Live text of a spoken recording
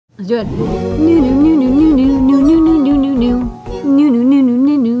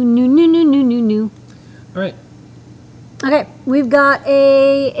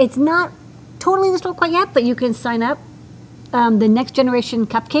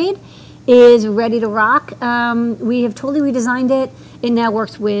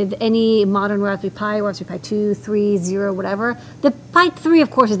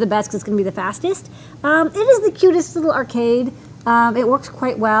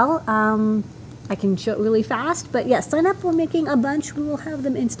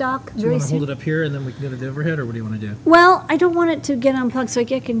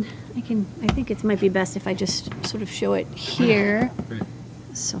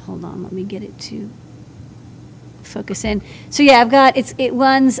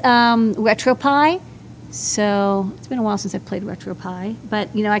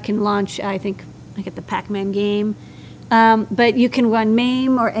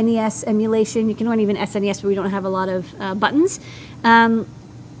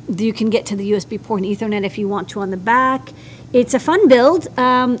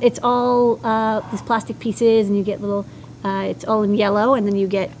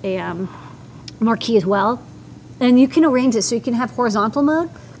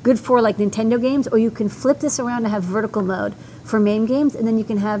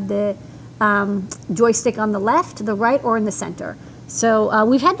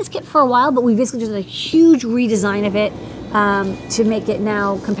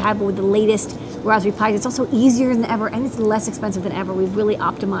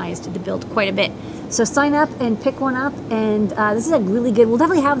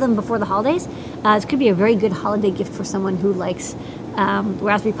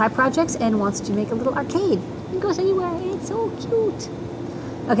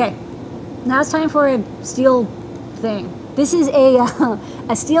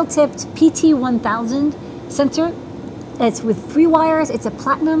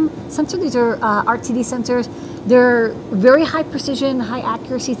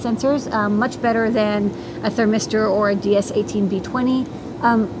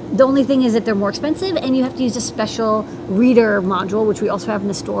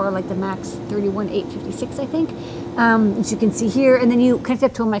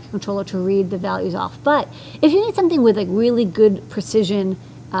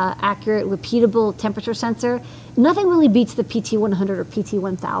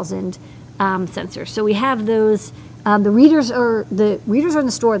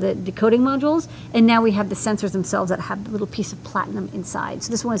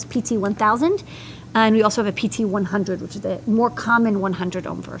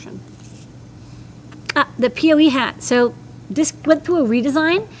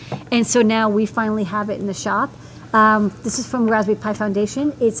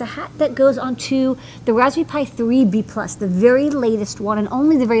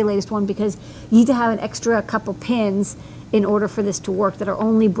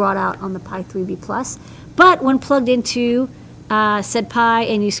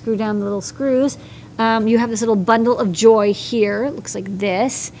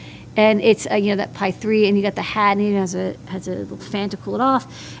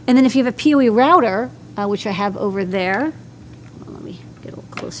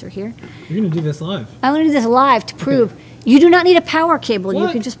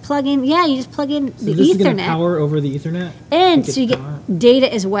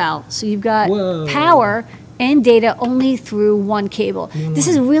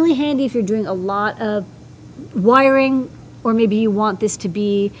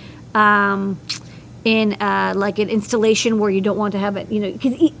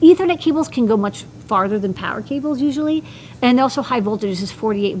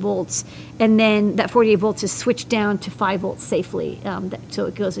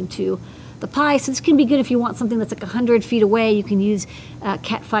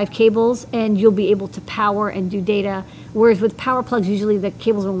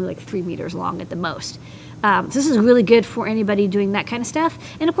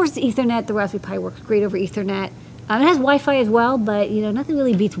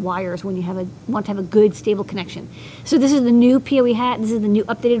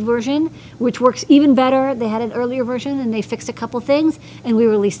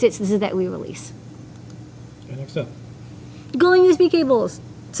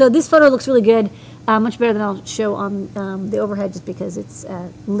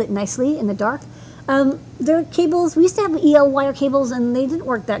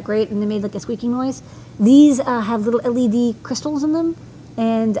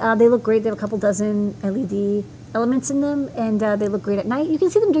elements in them, and they look great at night. You can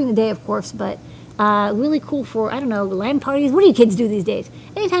see them during the day, of course, but really cool for, I don't know, LAN parties. What do you kids do these days?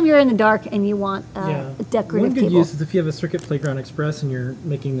 Anytime you're in the dark and you want a decorative One good cable. use is if you have a Circuit Playground Express and you're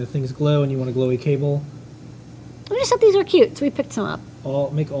making the things glow and you want a glowy cable. We just thought these were cute, so we picked some up.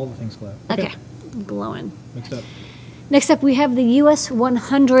 Make all the things glow. Okay. Glowing. Next up. Next up, we have the US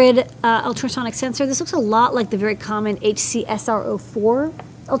 100 ultrasonic sensor. This looks a lot like the very common HCSR04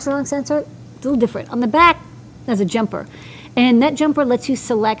 ultrasonic sensor. It's a little different. On the back, there's a jumper. And that jumper lets you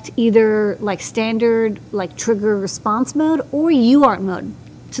select either like standard, like trigger response mode or UART mode.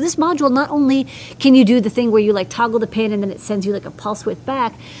 So this module, not only can you do the thing where you like toggle the pin and then it sends you like a pulse width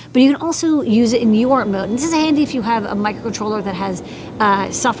back, but you can also use it in UART mode. And this is handy if you have a microcontroller that has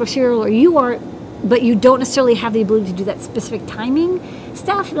software serial or UART, but you don't necessarily have the ability to do that specific timing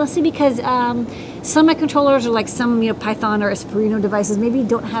stuff, mostly because some microcontrollers or like some Python or Espruino devices maybe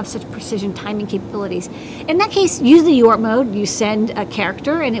don't have such precision timing capabilities. In that case, use the UART mode. You send a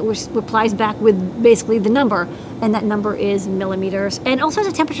character and it replies back with basically the number, and that number is millimeters, and also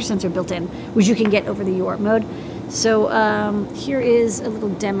has a temperature sensor built in, which you can get over the UART mode. So here is a little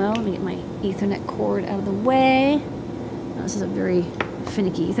demo. Let me get my Ethernet cord out of the way. Oh, this is a very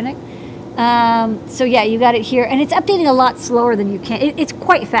finicky Ethernet. So yeah, you got it here, and it's updating a lot slower than you can. It's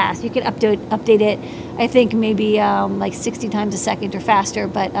quite fast. You can update it, I think maybe like 60 times a second or faster,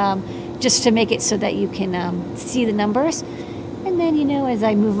 but just to make it so that you can see the numbers. And then, as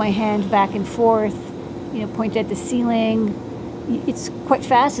I move my hand back and forth, point at the ceiling, it's quite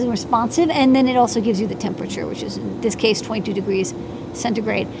fast and responsive, and then it also gives you the temperature, which is in this case 22 degrees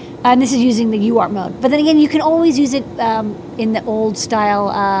centigrade. And this is using the UART mode. But then again, you can always use it in the old style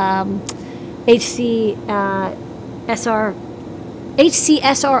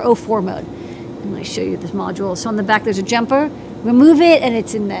HCSR04 mode. I'm going to show you this module. So on the back there's a jumper. Remove it and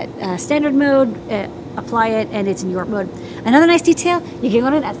it's in that standard mode. Apply it and it's in UART mode. Another nice detail, you can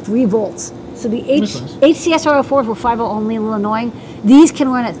run it at 3 volts. So the HCSR04s were 5 volt only, a little annoying. These can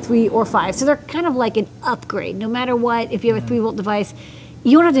run at 3 or 5. So they're kind of like an upgrade. No matter what, if you have a 3 volt device,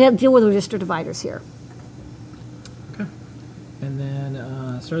 you don't have to deal with resistor dividers here. Okay. And then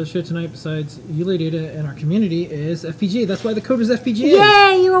start of the show tonight, besides Ulay Data and our community, is FPGA. That's why the code is FPGA.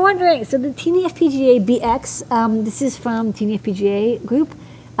 Yay, you were wondering. So the TinyFPGA BX, this is from TinyFPGA Group,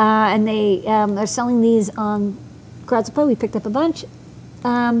 and they are selling these on GarageSupply. We picked up a bunch.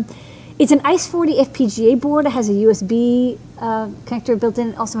 It's an ICE40 FPGA board. It has a USB connector built in.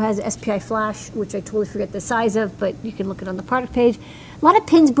 It also has a SPI flash, which I totally forget the size of, but you can look it on the product page. A lot of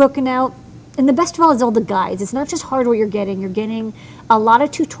pins broken out. And the best of all is all the guides. It's not just hardware you're getting. You're getting a lot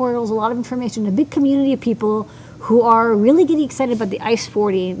of tutorials, a lot of information, a big community of people who are really getting excited about the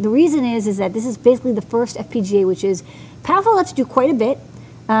ICE40. The reason is that this is basically the first FPGA which is powerful enough to do quite a bit.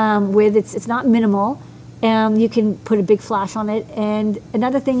 It's not minimal. You can put a big flash on it, and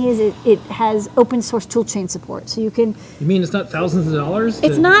another thing is it has open source toolchain support. So you can. You mean it's not thousands of dollars?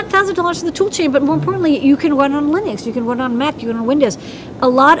 It's not thousands of dollars for the toolchain, but more importantly, you can run on Linux, you can run on Mac, you can run on Windows. A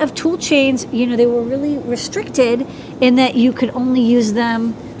lot of toolchains, they were really restricted in that you could only use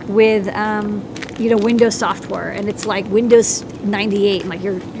them with, Windows software, and it's like Windows 98, like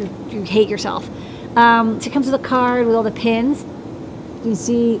you hate yourself. So it comes with a card with all the pins. You can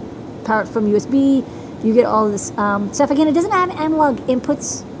see powered from USB. You get all this stuff. Again, it doesn't have analog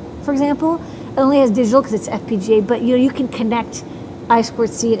inputs, for example. It only has digital because it's FPGA, but you can connect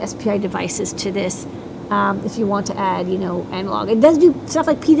I2C and SPI devices to this if you want to add, analog. It does do stuff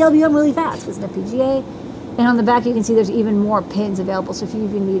like PWM really fast because it's an FPGA. And on the back, you can see there's even more pins available. So if you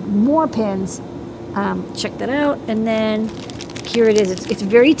even need more pins, check that out. And then here it is. It's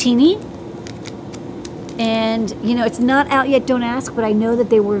very teeny. And, it's not out yet, don't ask, but I know that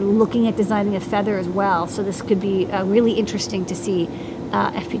they were looking at designing a feather as well. So this could be really interesting to see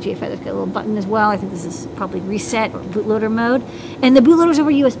FPGA feathers. Got a little button as well. I think this is probably reset or bootloader mode. And the bootloader's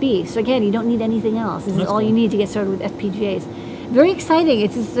over USB. So again, you don't need anything else. This is all you need to get started with FPGAs. Very exciting.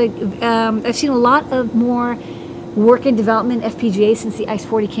 It's just like, I've seen a lot of more work and development FPGAs since the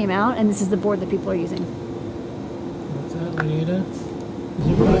ICE40 came out, and this is the board that people are using. What's that, Leda? Is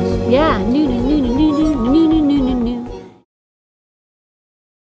it price? Yeah, new.